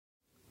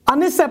On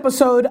this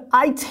episode,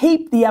 I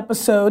record the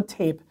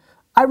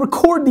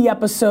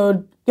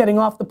episode getting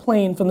off the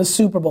plane from the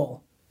Super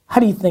Bowl.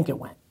 How do you think it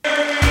went?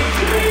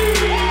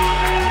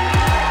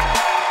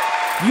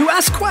 You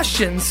ask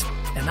questions,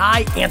 and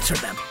I answer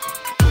them.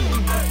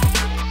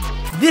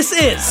 This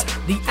is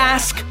the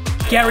Ask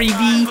Gary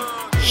Vee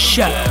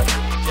Show.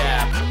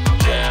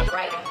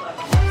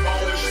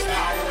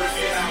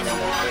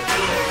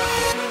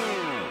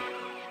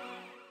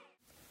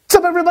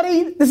 What's up,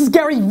 everybody? This is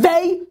Gary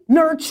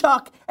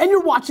Vaynerchuk, and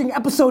you're watching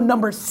episode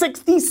number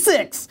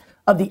 66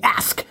 of the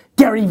Ask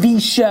Gary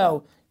Vee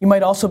Show. You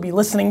might also be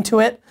listening to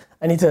it.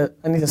 I need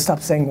to stop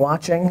saying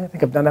watching. I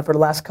think I've done that for the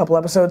last couple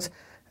episodes.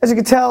 As you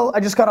can tell, I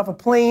just got off a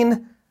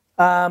plane.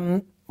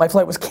 My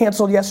flight was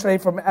canceled yesterday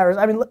from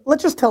Arizona. I mean,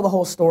 let's just tell the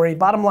whole story.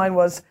 Bottom line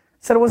was, I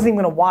said I wasn't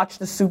even going to watch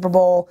the Super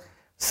Bowl.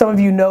 Some of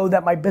you know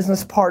that my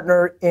business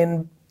partner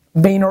in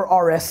Vayner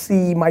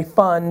RSC, my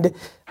fund,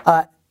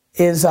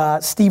 is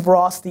Steve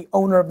Ross, the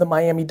owner of the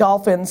Miami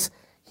Dolphins.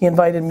 He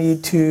invited me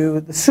to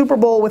the Super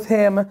Bowl with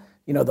him,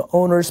 you know, the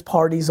owners'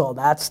 parties, all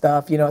that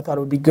stuff. You know, I thought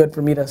it would be good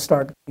for me to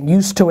start getting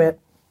used to it,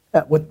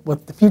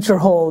 what the future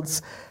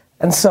holds.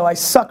 And so I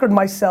suckered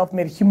myself,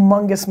 made a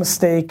humongous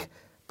mistake,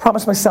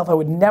 promised myself I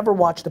would never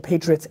watch the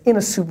Patriots in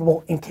a Super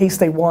Bowl in case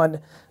they won.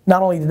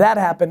 Not only did that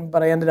happen,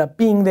 but I ended up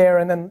being there,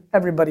 and then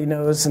everybody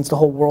knows, since the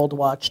whole world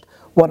watched,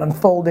 what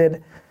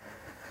unfolded.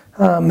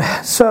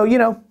 So, you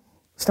know,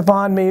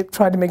 Stefan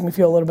tried to make me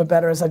feel a little bit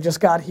better as I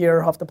just got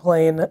here off the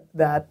plane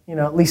that, you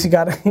know, at least you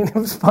got, it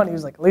was funny, he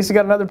was like, at least you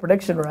got another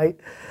prediction right.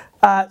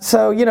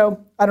 So, you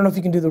know, I don't know if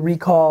you can do the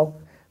recall,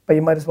 but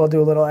you might as well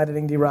do a little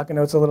editing, D-Rock. I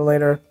know it's a little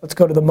later. Let's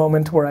go to the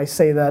moment where I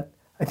say that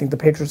I think the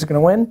Patriots are going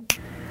to win.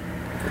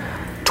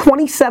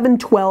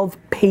 27-12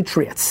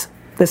 Patriots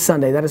this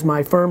Sunday. That is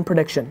my firm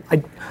prediction.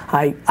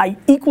 I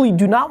equally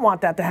do not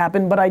want that to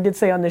happen, but I did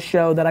say on this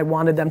show that I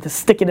wanted them to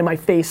stick it in my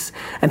face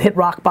and hit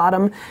rock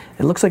bottom.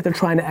 It looks like they're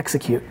trying to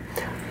execute,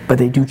 but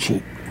they do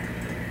cheat.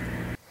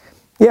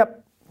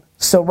 Yep,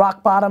 so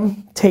rock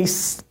bottom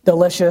tastes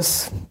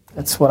delicious.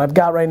 That's what I've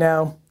got right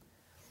now.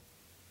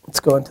 Let's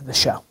go into the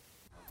show.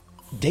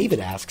 David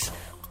asks,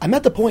 I'm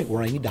at the point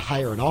where I need to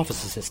hire an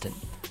office assistant.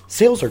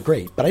 Sales are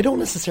great, but I don't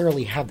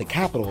necessarily have the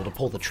capital to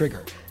pull the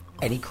trigger.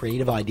 Any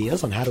creative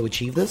ideas on how to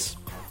achieve this?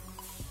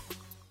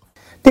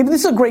 David,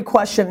 this is a great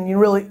question, and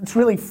it's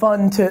really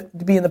fun to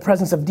be in the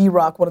presence of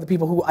D-Rock, one of the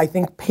people who I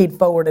think paid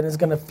forward and is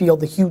going to feel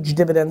the huge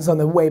dividends on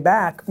the way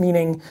back,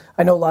 meaning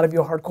I know a lot of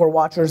you are hardcore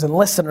watchers and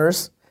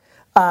listeners,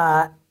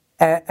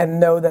 and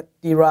know that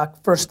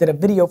D-Rock first did a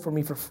video for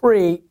me for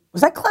free.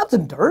 Was that Clouds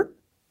and Dirt?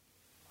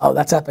 Oh,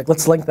 that's epic.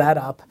 Let's link that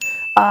up.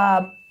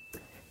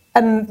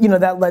 And, you know,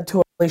 that led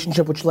to a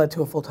relationship which led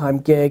to a full-time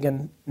gig,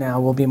 and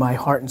now will be my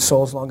heart and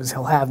soul as long as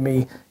he'll have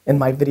me in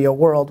my video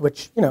world,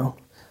 which, you know,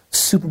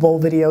 Super Bowl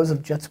videos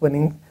of Jets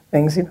winning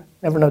things, you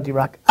never know,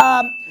 D-Rock.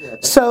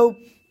 So,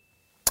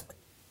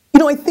 you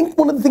know, I think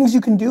one of the things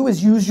you can do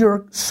is use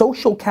your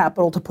social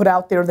capital to put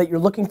out there that you're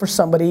looking for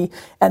somebody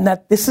and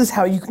that this is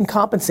how you can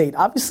compensate.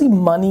 Obviously,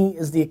 money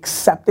is the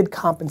accepted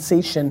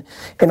compensation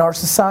in our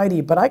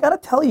society, but I gotta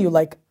tell you,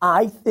 like,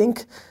 I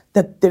think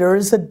that there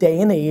is a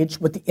day and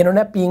age with the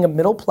internet being a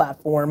middle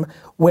platform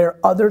where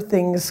other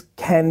things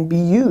can be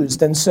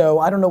used. And so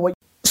I don't know what,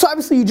 so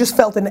obviously you just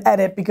felt an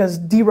edit because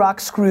D-Rock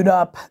screwed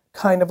up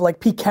kind of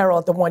like Pete Carroll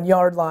at the 1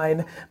 yard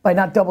line by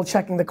not double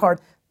checking the card.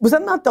 Was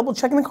that not double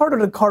checking the card or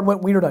the card went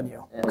weird on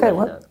you? Yeah, okay,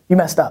 what? You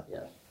messed up. Yeah.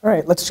 All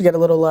right, let's get a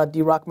little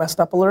D-Rock messed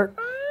up alert.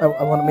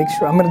 I want to make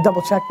sure, I'm going to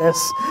double check this,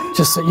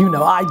 just so you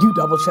know. I do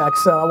double check,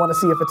 so I want to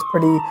see if it's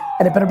pretty,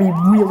 and it better be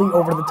really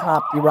over the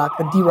top, D-Rock.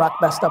 The D-Rock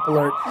messed up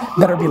alert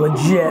better be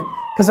legit,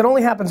 because it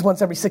only happens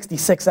once every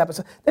 66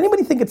 episodes.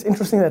 Anybody think it's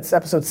interesting that it's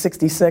episode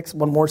 66,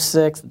 one more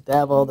six, the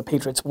devil, the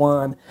Patriots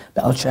won,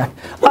 Belichick.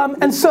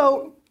 And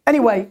so,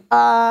 anyway,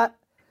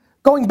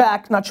 going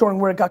back, not sure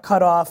where it got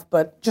cut off,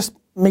 but just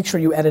make sure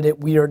you edit it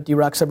weird,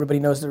 D-Rock, so everybody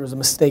knows there was a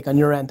mistake on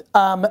your end.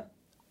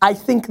 I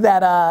think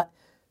that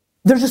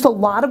there's just a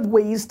lot of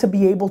ways to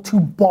be able to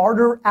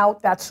barter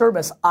out that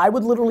service. I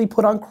would literally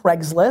put on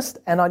Craigslist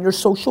and on your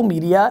social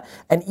media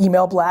and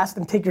email blast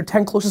and take your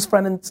 10 closest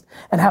friends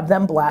and have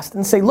them blast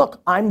and say,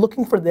 look, I'm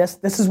looking for this.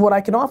 This is what I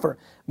can offer.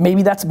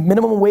 Maybe that's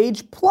minimum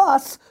wage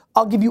plus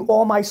I'll give you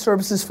all my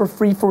services for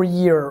free for a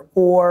year.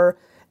 Or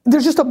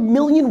there's just a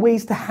million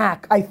ways to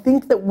hack. I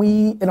think that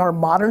we, in our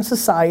modern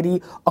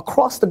society,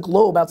 across the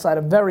globe, outside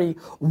of very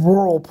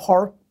rural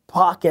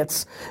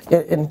pockets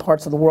in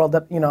parts of the world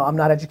that, you know, I'm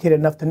not educated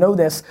enough to know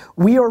this,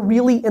 we are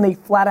really in a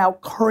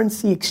flat-out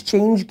currency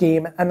exchange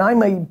game, and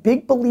I'm a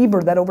big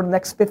believer that over the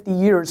next 50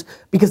 years,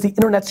 because the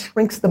internet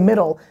shrinks the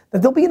middle,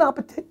 that there'll be an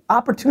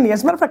opportunity.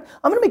 As a matter of fact,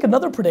 I'm gonna make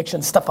another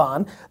prediction,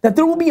 Stefan, that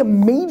there will be a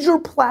major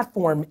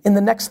platform in the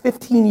next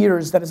 15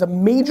 years that is a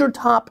major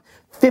top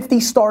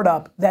 50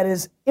 startup that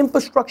is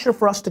infrastructure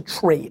for us to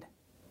trade.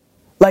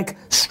 Like,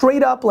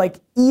 straight up, like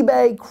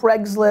eBay,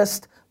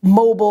 Craigslist,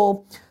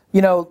 mobile,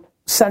 you know,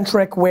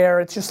 centric, where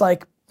it's just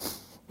like,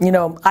 you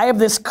know, I have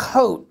this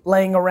coat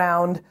laying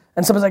around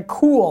And someone's like,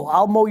 cool,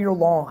 I'll mow your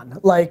lawn.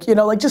 Like, you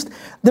know, like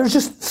there's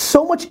just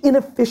so much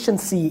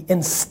inefficiency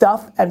in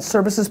stuff and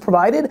services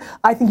provided.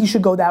 I think you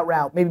should go that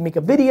route. Maybe make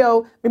a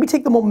video, maybe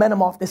take the momentum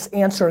off this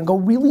answer and go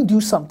really do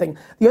something.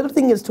 The other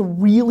thing is to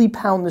really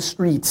pound the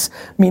streets,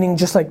 meaning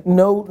just like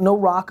no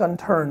rock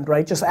unturned,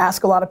 right? Just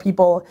ask a lot of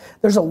people.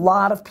 There's a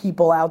lot of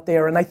people out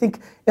there, and I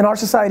think in our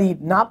society,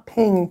 not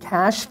paying in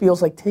cash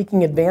feels like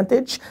taking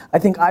advantage. I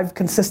think I've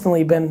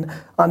consistently been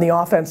on the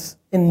offense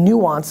in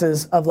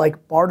nuances of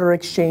like barter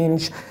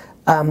exchange.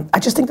 I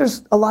just think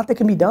there's a lot that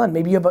can be done.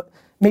 Maybe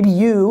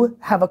you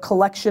have a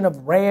collection of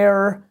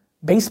rare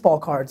baseball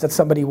cards that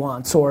somebody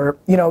wants, or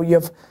you know, you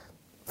have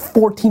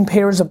 14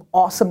 pairs of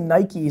awesome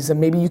Nikes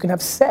and maybe you can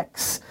have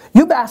 6.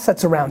 You have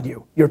assets around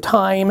you, your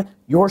time,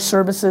 your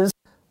services,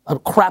 a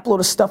crap load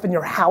of stuff in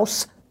your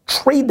house.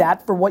 Trade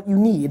that for what you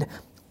need,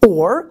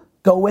 or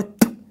go with,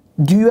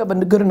 do you have a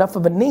good enough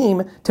of a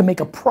name to make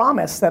a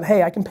promise that,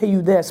 hey, I can pay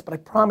you this, but I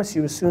promise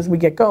you as soon as we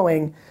get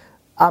going,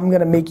 I'm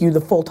gonna make you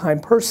the full-time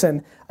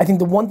person. I think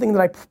the one thing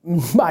that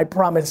I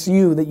promise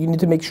you that you need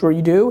to make sure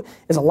you do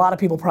is a lot of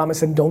people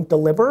promise and don't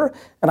deliver,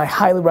 and I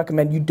highly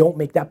recommend you don't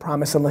make that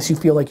promise unless you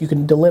feel like you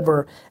can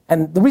deliver.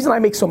 And the reason I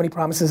make so many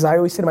promises is I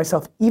always say to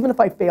myself, even if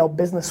I fail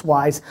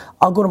business-wise,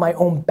 I'll go to my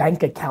own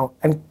bank account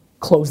and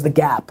close the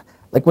gap.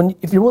 Like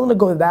if you're willing to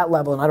go to that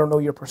level, and I don't know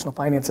your personal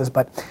finances,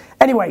 but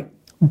anyway,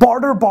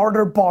 barter,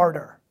 barter,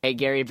 barter. Hey,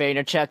 Gary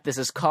Vaynerchuk, this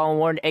is Colin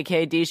Warren,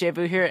 aka DJ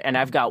Vu here, and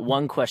I've got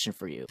one question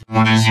for you.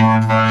 What is your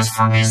advice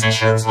for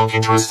musicians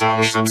looking to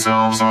establish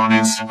themselves on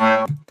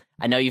Instagram?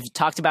 I know you've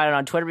talked about it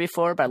on Twitter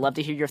before, but I'd love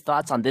to hear your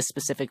thoughts on this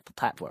specific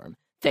platform.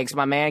 Thanks,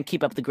 my man.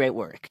 Keep up the great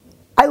work.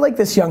 I like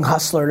this young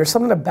hustler. There's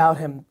something about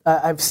him.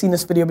 I've seen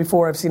this video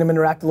before. I've seen him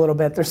interact a little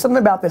bit. There's something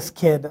about this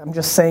kid. I'm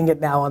just saying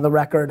it now on the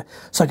record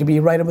so I could be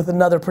right with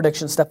another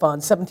prediction, Stefan.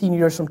 17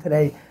 years from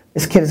today,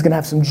 this kid is gonna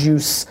have some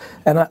juice.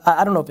 And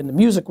I don't know if in the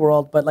music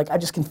world, but like I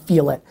just can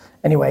feel it.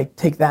 Anyway,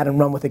 take that and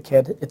run with it,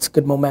 kid. It's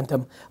good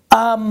momentum.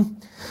 You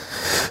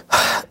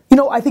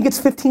know, I think it's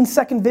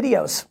 15-second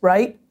videos,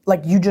 right?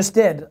 Like you just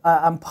did.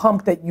 I'm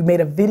pumped that you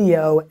made a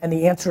video and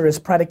the answer is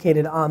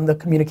predicated on the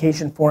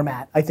communication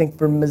format. I think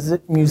for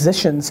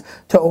musicians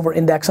to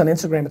over-index on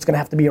Instagram, it's gonna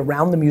have to be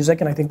around the music,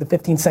 and I think the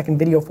 15-second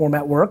video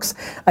format works.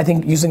 I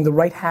think using the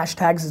right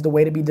hashtags is the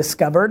way to be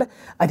discovered.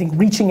 I think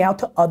reaching out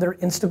to other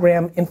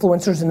Instagram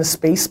influencers in the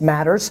space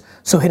matters.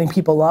 So hitting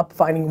people up,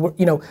 finding,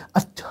 you know,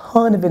 a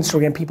ton of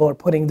Instagram people are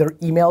putting their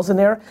emails in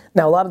there.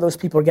 Now, a lot of those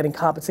people are getting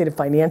compensated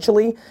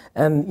financially,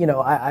 and you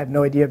know, I have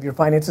no idea of your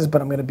finances,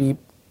 but I'm gonna be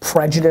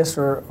prejudice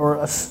or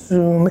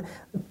assume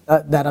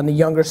that on the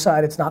younger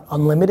side it's not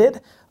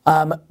unlimited.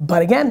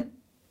 But again,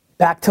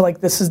 back to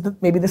like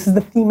maybe this is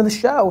the theme of the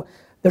show.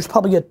 There's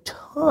probably a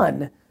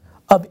ton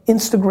of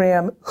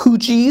Instagram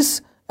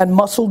hoochies and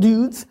muscle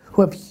dudes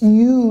who have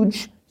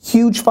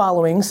huge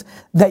followings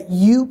that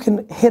you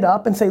can hit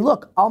up and say,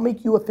 look, I'll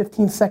make you a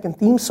 15-second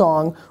theme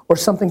song or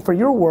something for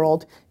your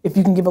world if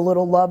you can give a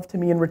little love to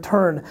me in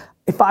return.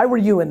 If I were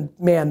you, and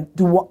man,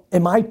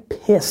 am I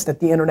pissed that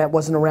the internet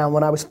wasn't around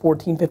when I was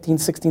 14, 15,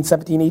 16,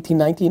 17, 18,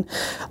 19.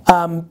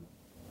 I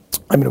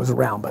mean, it was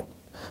around, but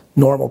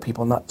normal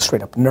people, not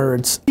straight up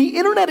nerds. The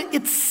internet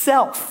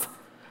itself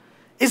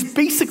is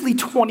basically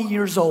 20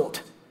 years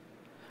old.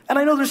 And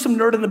I know there's some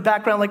nerd in the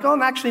background like, oh,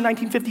 I'm actually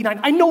 1959.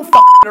 I know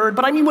nerd,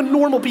 but I mean when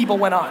normal people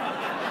went on.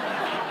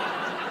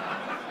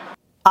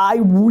 I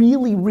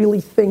really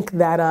think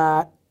that,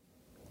 I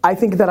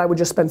would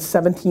just spend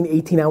 17,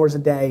 18 hours a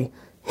day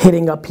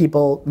hitting up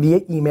people via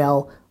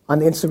email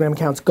on Instagram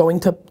accounts, going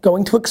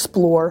to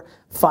explore,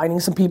 finding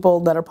some people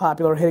that are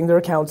popular, hitting their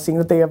accounts, seeing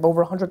that they have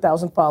over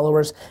 100,000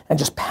 followers, and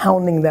just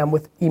pounding them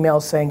with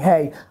emails saying,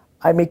 hey,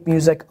 I make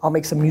music, I'll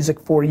make some music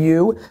for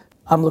you.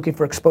 I'm looking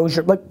for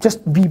exposure. Like,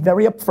 just be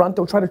very upfront.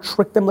 Don't try to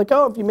trick them. Like,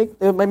 oh,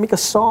 if I make a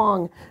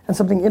song and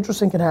something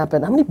interesting can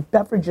happen. How many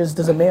beverages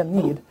does a man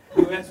need?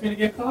 You asked me to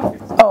get coffee.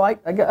 Oh,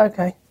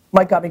 okay.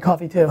 Mike got me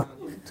coffee too.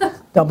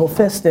 Double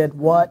fisted.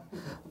 What?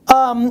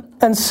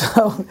 And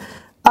so,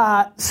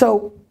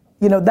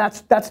 you know,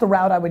 that's the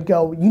route I would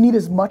go. You need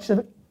as much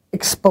of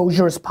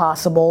exposure as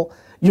possible.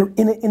 You're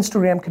in an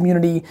Instagram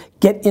community,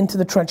 get into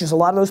the trenches. A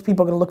lot of those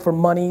people are gonna look for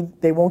money.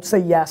 They won't say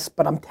yes,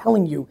 but I'm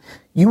telling you,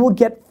 you will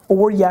get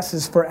 4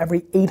 yeses for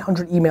every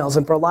 800 emails.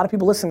 And for a lot of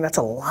people listening, that's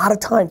a lot of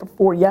time for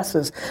 4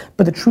 yeses.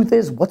 But the truth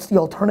is, what's the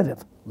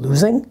alternative?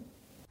 Losing?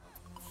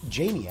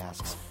 Jamie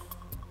asks,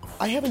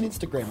 I have an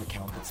Instagram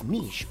account that's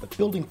niche, but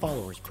building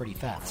followers pretty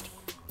fast.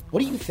 What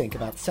do you think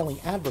about selling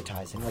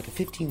advertising like a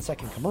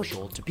 15-second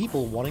commercial to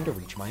people wanting to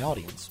reach my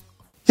audience?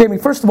 Jamie,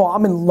 first of all,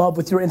 I'm in love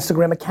with your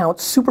Instagram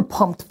account. Super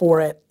pumped for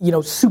it. You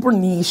know, super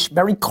niche,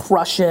 very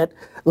crush it.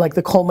 Like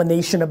the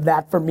culmination of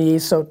that for me,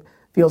 so it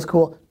feels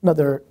cool.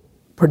 Another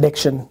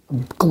prediction,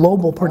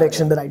 global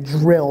prediction that I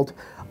drilled.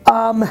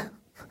 And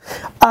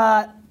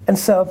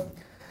so,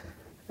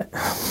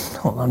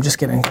 hold on, I'm just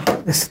kidding.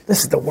 This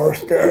is the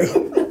worst day.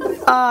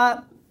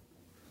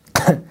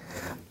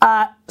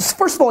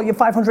 first of all, you have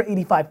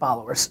 585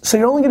 followers. So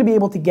you're only gonna be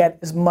able to get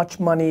as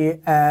much money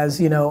as,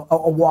 you know,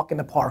 a walk in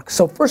the park.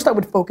 So first I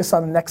would focus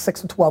on the next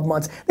 6 to 12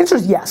 months. The answer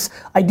is yes.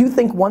 I do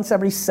think once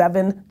every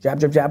 7, jab,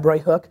 jab, jab,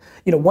 right hook,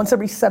 you know, once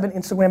every 7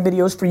 Instagram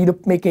videos for you to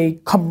make a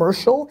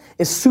commercial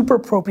is super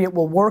appropriate,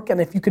 will work. And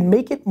if you can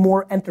make it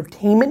more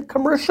entertainment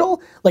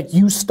commercial, like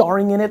you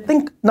starring in it,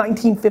 think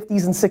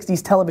 1950s and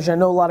 60s television. I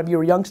know a lot of you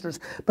are youngsters,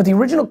 but the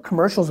original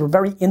commercials were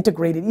very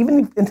integrated,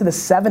 even into the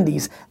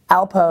 70s.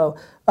 Alpo,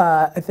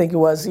 I think it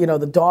was, you know,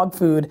 the dog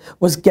food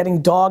was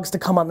getting dogs to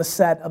come on the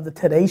set of the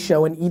Today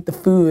Show and eat the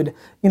food,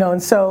 you know,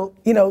 and so,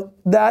 you know,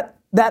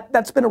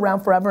 that's been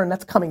around forever and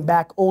that's coming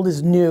back. Old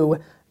is new,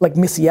 like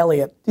Missy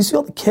Elliott. Do you see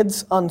all the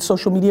kids on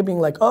social media being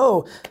like,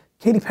 oh,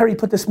 Katy Perry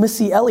put this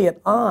Missy Elliott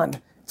on?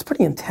 It's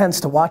pretty intense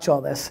to watch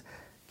all this.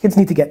 Kids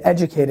need to get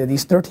educated.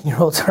 These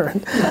 13-year-olds are,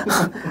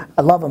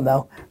 I love them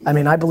though. I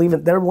mean, I believe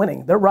it, they're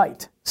winning, they're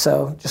right.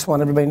 So just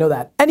want everybody to know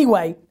that.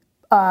 Anyway,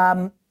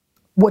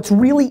 what's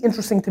really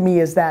interesting to me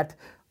is that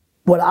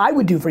what I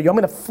would do for you,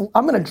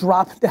 I'm gonna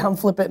drop down,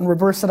 flip it, and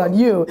reverse it on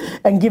you,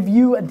 and give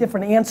you a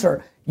different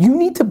answer. You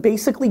need to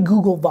basically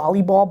Google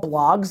volleyball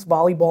blogs,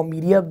 volleyball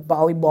media,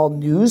 volleyball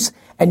news,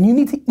 and you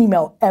need to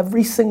email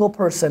every single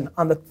person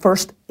on the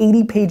first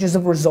 80 pages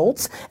of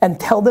results and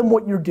tell them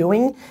what you're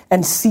doing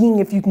and seeing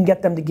if you can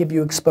get them to give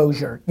you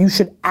exposure. You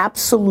should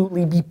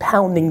absolutely be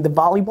pounding the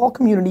volleyball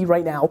community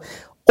right now.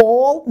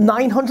 All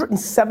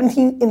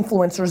 917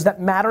 influencers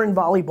that matter in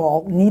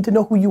volleyball need to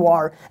know who you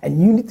are,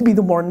 and you need to be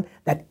the one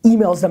that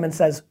emails them and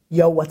says,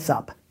 yo, what's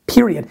up?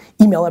 Period.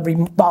 Email every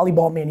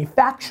volleyball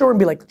manufacturer and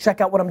be like,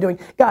 check out what I'm doing.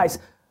 Guys,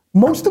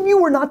 most of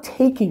you are not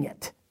taking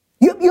it.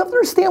 You have to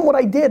understand what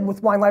I did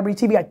with Wine Library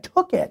TV. I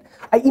took it.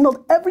 I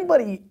emailed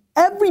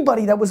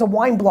everybody that was a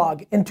wine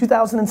blog in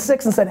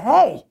 2006 and said,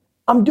 hey,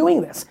 I'm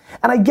doing this.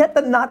 And I get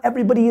that not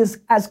everybody is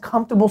as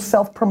comfortable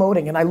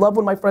self-promoting. And I love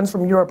when my friends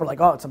from Europe are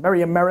like, oh, it's a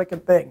very American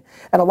thing.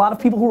 And a lot of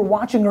people who are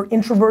watching are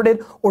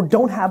introverted or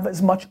don't have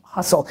as much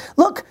hustle.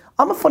 Look,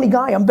 I'm a funny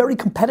guy. I'm very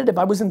competitive.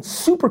 I was in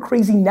super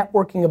crazy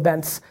networking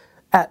events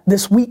at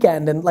this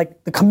weekend, and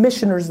like the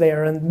commissioners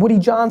there, and Woody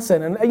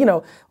Johnson, and you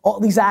know, all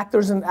these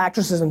actors and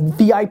actresses and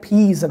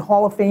VIPs and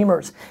Hall of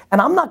Famers,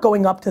 and I'm not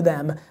going up to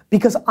them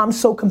because I'm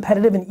so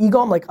competitive and ego.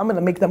 I'm like, I'm gonna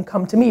make them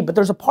come to me. But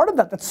there's a part of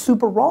that that's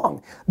super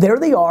wrong. There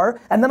they are,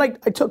 and then I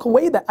took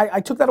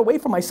that away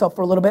from myself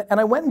for a little bit, and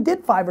I went and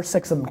did 5 or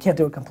 6 of them. Can't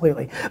do it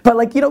completely, but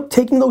like, you know,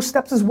 taking those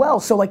steps as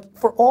well. So like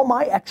for all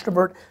my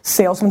extrovert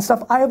salesman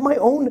stuff, I have my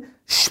own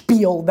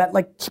spiel that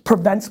like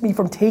prevents me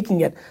from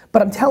taking it.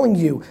 But I'm telling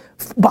you,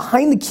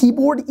 behind the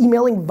keyboard,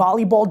 emailing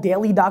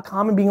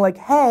volleyballdaily.com and being like,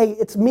 hey,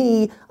 it's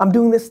me, I'm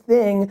doing this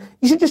thing,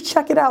 you should just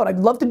check it out. I'd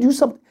love to do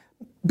something.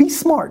 Be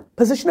smart,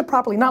 position it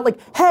properly. Not like,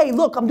 hey,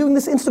 look, I'm doing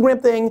this Instagram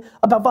thing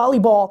about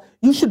volleyball,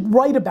 you should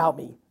write about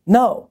me.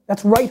 No,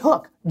 that's right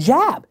hook.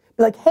 Jab.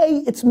 Be like,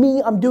 hey, it's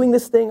me, I'm doing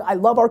this thing, I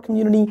love our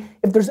community.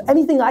 If there's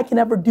anything I can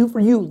ever do for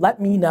you, let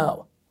me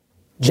know.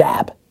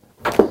 Jab.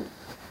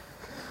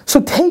 So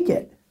take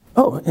it.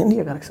 Oh,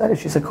 India got excited.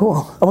 She said,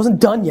 cool. I wasn't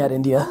done yet,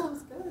 India. Oh, it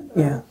was good.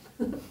 Yeah.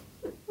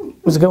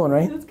 It was a good one,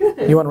 right? It was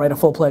good. You want to write a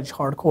full-fledged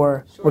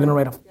hardcore? Sure. We're going to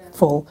write a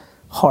full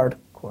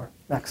hardcore.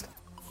 Next.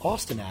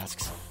 Austin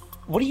asks,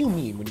 what do you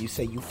mean when you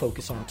say you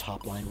focus on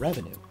top-line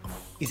revenue?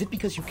 Is it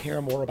because you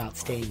care more about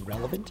staying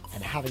relevant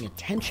and having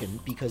attention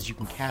because you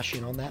can cash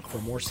in on that for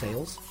more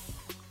sales?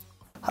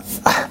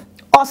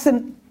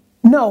 Austin,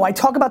 no, I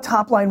talk about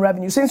top-line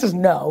revenue. So the answer is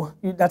no.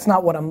 That's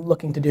not what I'm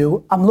looking to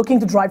do. I'm looking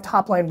to drive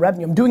top-line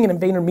revenue. I'm doing it in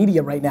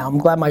VaynerMedia right now. I'm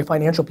glad my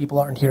financial people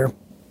aren't here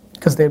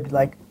because they'd be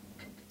like,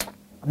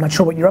 I'm not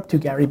sure what you're up to,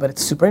 Gary, but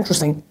it's super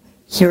interesting.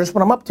 Here's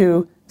what I'm up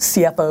to,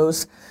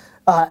 CFOs.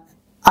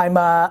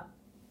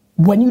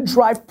 When you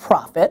drive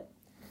profit,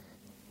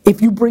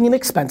 if you bring in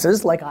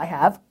expenses, like I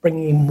have,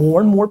 bringing in more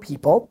and more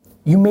people,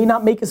 you may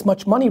not make as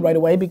much money right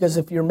away because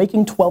if you're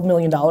making $12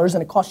 million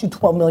and it costs you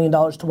 $12 million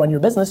to run your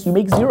business, you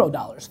make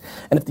 $0.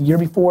 And if the year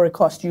before it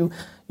cost you,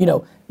 you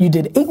know, you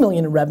did $8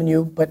 million in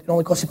revenue, but it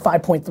only cost you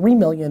 $5.3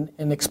 million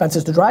in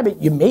expenses to drive it,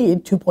 you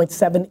made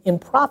 $2.7 in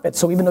profit.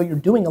 So even though you're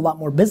doing a lot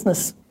more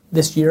business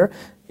this year,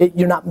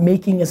 you're not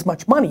making as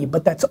much money,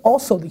 but that's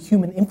also the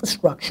human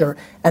infrastructure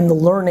and the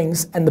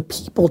learnings and the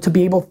people to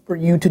be able for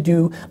you to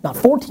do not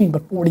 14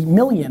 but 40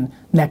 million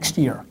next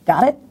year.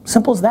 Got it?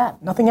 Simple as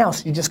that. Nothing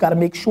else. You just got to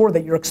make sure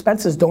that your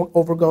expenses don't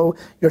overgo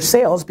your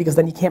sales because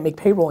then you can't make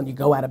payroll and you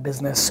go out of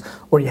business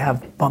or you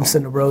have bumps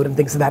in the road and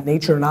things of that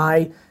nature. And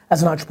I,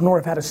 as an entrepreneur,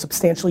 have had a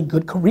substantially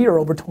good career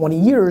over 20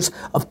 years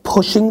of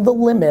pushing the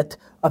limit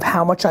of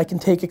how much I can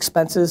take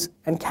expenses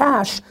and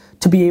cash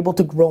to be able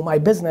to grow my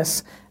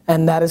business.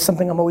 And that is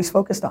something I'm always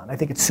focused on. I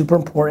think it's super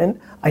important.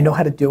 I know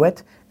how to do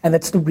it. And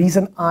that's the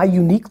reason I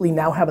uniquely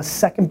now have a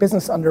second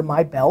business under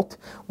my belt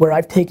where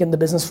I've taken the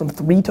business from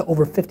 $3 to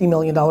over $50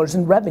 million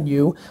in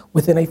revenue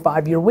within a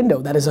 5-year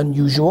window. That is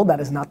unusual. That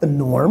is not the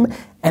norm.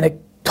 And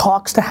it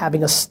talks to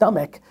having a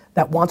stomach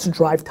that wants to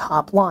drive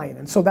top line.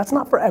 And so that's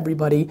not for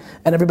everybody,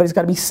 and everybody's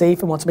gotta be safe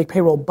and wants to make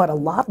payroll, but a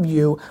lot of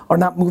you are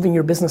not moving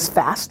your business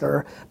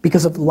faster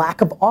because of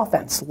lack of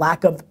offense,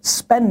 lack of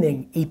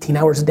spending 18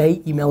 hours a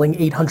day emailing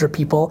 800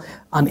 people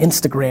on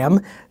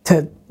Instagram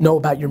to know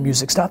about your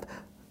music stuff.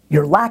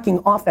 You're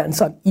lacking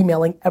offense on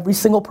emailing every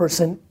single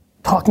person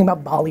talking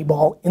about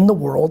volleyball in the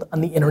world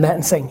on the internet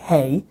and saying,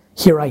 hey,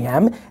 here I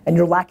am, and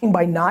you're lacking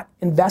by not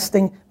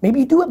investing.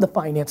 Maybe you do have the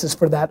finances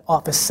for that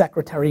office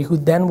secretary who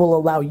then will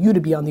allow you to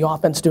be on the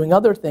offense doing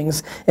other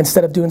things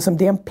instead of doing some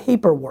damn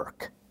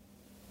paperwork.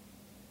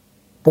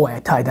 Boy, I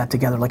tied that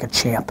together like a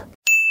champ.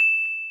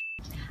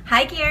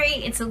 Hi Gary,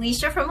 it's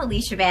Alicia from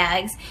Alicia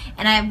Bags,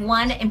 and I have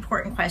one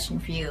important question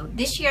for you.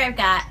 This year I've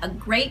got a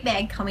great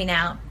bag coming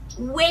out,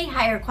 way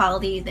higher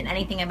quality than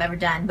anything I've ever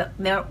done,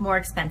 but more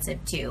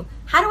expensive too.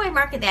 How do I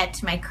market that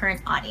to my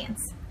current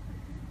audience?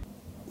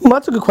 Well,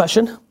 that's a good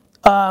question.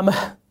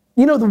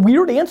 You know, the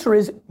weird answer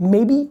is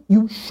maybe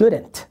you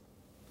shouldn't.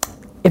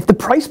 If the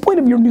price point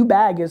of your new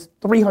bag is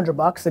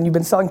 $300 and you've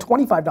been selling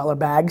 $25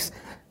 bags,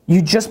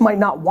 you just might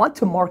not want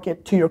to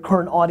market to your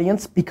current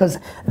audience because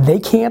they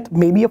can't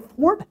maybe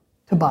afford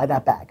to buy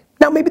that bag.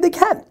 Now maybe they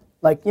can.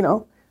 Like, you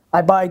know,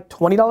 I buy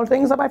 $20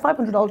 things, I buy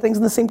 $500 things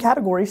in the same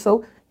category,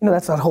 so you know,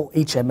 that's that whole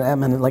H&M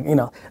and like, you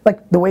know,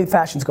 like the way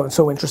fashion's going,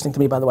 so interesting to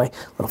me, by the way,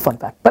 little fun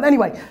fact. But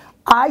anyway,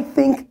 I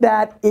think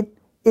that it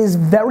is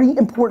very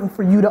important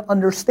for you to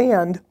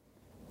understand,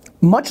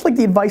 much like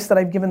the advice that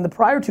I've given the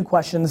prior two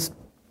questions,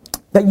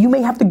 that you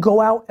may have to go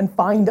out and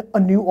find a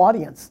new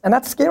audience. And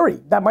that's scary.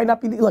 That might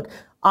not be look,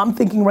 I'm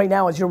thinking right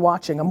now as you're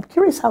watching, I'm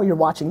curious how you're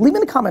watching. Leave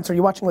in the comments, are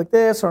you watching like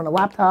this or on a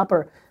laptop,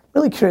 or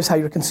really curious how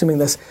you're consuming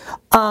this.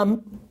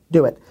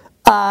 Do it.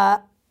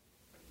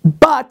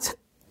 But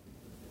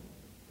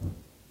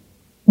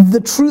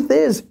the truth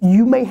is,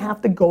 you may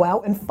have to go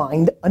out and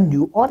find a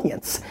new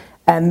audience.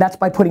 And that's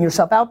by putting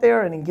yourself out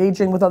there and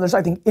engaging with others.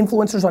 I think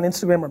influencers on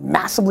Instagram are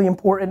massively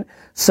important.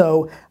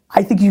 So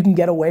I think you can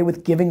get away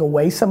with giving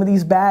away some of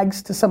these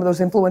bags to some of those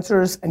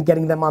influencers and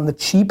getting them on the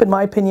cheap, in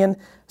my opinion.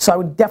 So I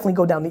would definitely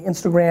go down the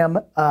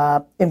Instagram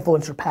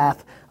influencer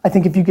path. I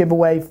think if you give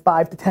away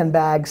 5 to 10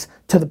 bags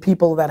to the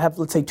people that have,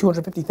 let's say,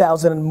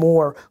 250,000 and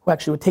more who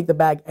actually would take the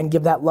bag and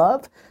give that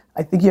love,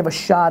 I think you have a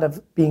shot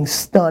of being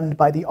stunned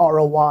by the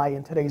ROI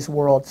in today's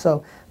world.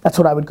 So that's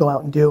what I would go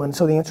out and do. And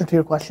so the answer to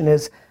your question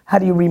is, how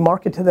do you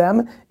remarket to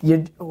them?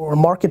 Or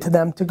market to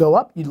them to go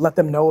up? You let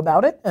them know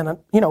about it, and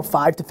you know,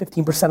 5 to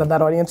 15% of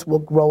that audience will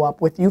grow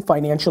up with you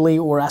financially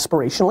or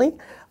aspirationally.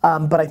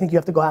 But I think you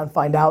have to go out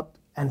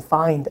and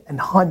find and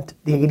hunt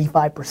the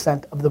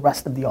 85% of the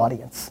rest of the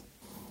audience.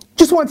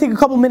 Just want to take a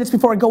couple minutes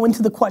before I go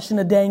into the question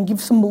of the day and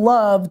give some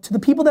love to the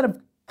people that have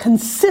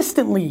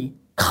consistently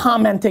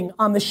commenting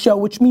on the show,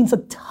 which means a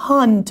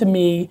ton to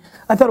me.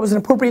 I thought it was an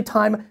appropriate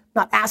time,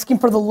 not asking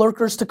for the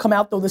lurkers to come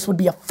out, though this would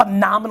be a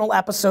phenomenal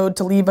episode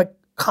to leave a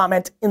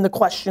comment in the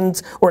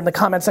questions or in the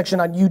comment section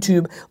on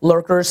YouTube,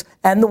 lurkers,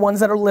 and the ones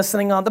that are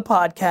listening on the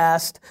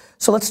podcast.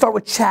 So let's start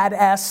with Chad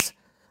S.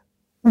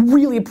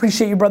 Really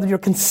appreciate you, brother. You're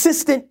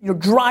consistent, you're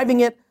driving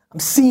it. I'm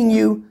seeing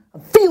you,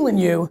 I'm feeling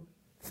you.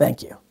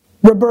 Thank you.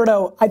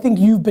 Roberto, I think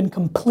you've been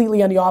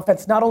completely on the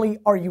offense. Not only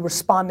are you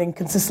responding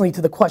consistently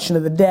to the question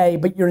of the day,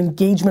 but your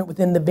engagement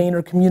within the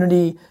Vayner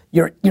community,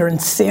 your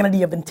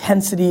insanity of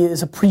intensity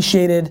is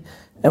appreciated,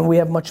 and we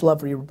have much love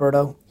for you,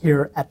 Roberto,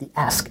 here at the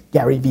Ask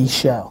Gary Vee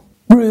show.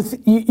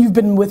 Ruth, you've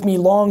been with me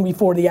long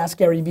before the Ask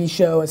Gary Vee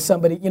show as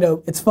somebody, you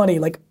know, it's funny,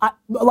 like a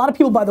lot of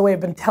people, by the way,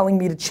 have been telling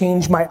me to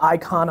change my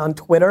icon on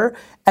Twitter,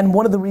 and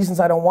one of the reasons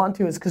I don't want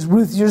to is because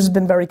Ruth, yours has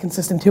been very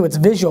consistent too. It's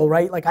visual,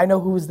 right? Like I know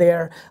who's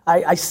there.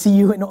 I see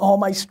you in all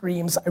my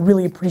streams. I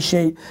really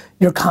appreciate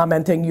your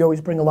commenting. You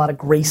always bring a lot of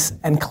grace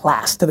and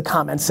class to the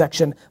comment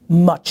section.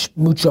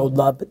 Mucho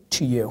love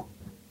to you.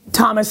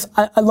 Thomas,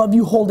 I love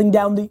you holding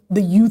down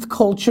the youth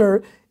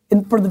culture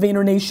for the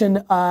Vayner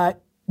Nation.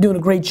 Doing a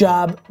great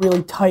job,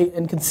 really tight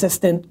and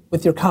consistent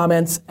with your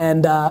comments,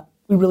 and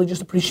we really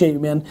just appreciate you,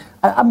 man.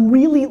 I'm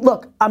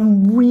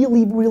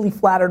really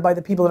flattered by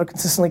the people that are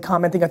consistently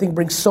commenting. I think it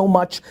brings so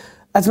much.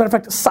 As a matter of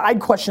fact, a side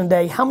question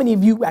today, how many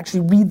of you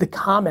actually read the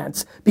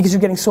comments because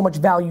you're getting so much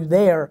value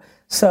there?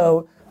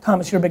 So,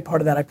 Thomas, you're a big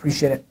part of that. I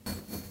appreciate it.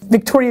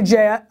 Victoria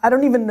J, I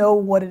don't even know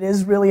what it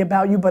is really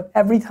about you, but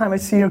every time I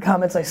see your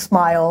comments, I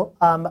smile.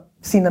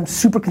 Seeing them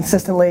super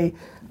consistently.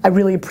 I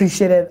really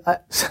appreciate it.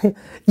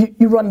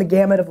 You run the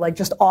gamut of like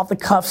just off the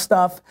cuff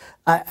stuff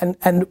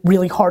and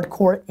really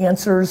hardcore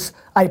answers.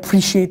 I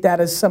appreciate that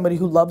as somebody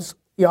who loves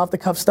the off the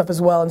cuff stuff as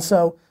well. And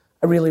so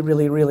I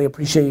really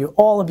appreciate you.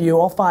 All of you,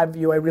 all 5 of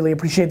you, I really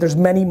appreciate. There's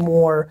many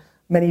more,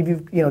 many of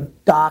you, you know,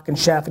 Doc and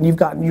Chef, and you've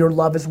gotten your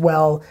love as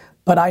well.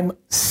 But I'm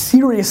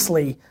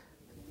seriously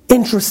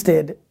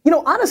interested, you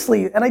know,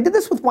 honestly, and I did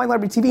this with Wine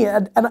Library TV,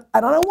 and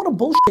I don't want to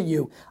bullshit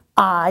you.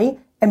 I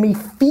am a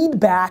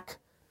feedback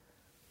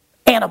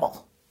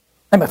animal.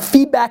 I'm a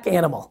feedback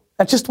animal.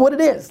 That's just what it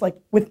is. Like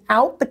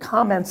without the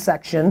comment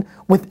section,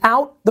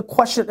 without the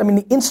question, I mean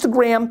the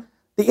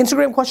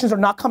Instagram questions are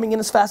not coming in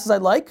as fast as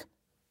I'd like.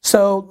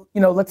 So,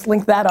 you know, let's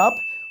link that up.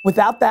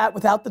 without that,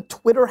 without the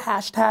Twitter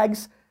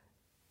hashtags,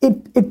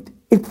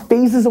 it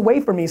phases away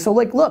from me. So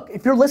like, look,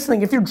 if you're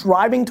listening, if you're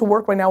driving to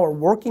work right now or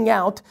working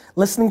out,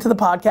 listening to the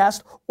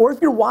podcast, or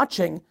if you're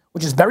watching,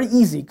 which is very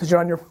easy because you're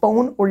on your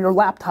phone or your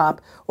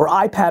laptop or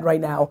iPad right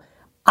now,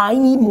 I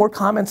need more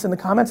comments in the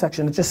comment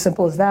section. It's just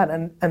simple as that.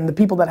 And the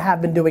people that have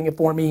been doing it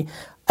for me,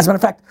 as a matter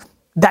of fact,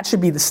 that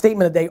should be the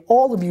statement of the day.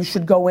 All of you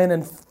should go in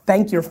and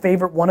thank your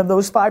favorite one of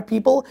those 5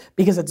 people,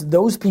 because it's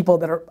those people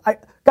that are,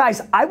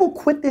 guys, I will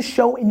quit this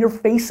show in your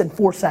face in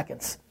 4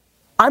 seconds.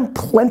 I'm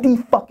plenty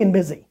fucking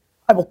busy.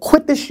 I will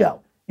quit this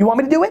show. You want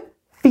me to do it?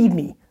 Feed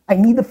me. I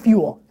need the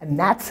fuel. And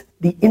that's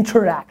the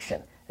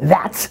interaction.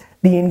 That's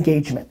the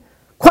engagement.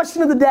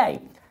 Question of the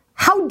day.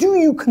 How do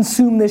you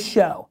consume this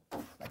show?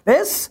 Like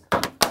this?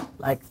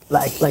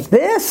 Like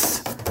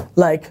this?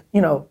 Like,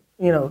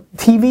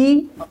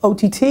 TV,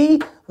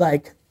 OTT,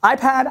 like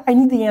iPad? I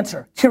need the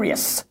answer.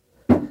 Curious.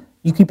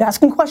 You keep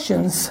asking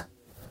questions,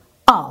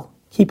 I'll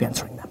keep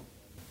answering them.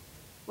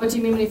 What do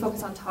you mean when you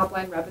focus on top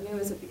line revenue?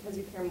 Is it because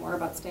you care more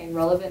about staying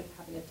relevant,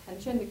 having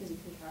attention, because you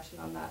can cash in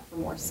on that for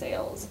more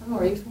sales? Oh,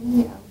 are you from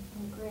India?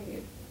 Oh,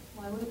 great.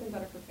 Well, I would have been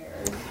better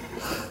prepared.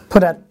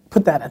 Put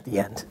that at the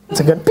end. It's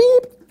a good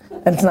beep,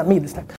 and it's not me this time.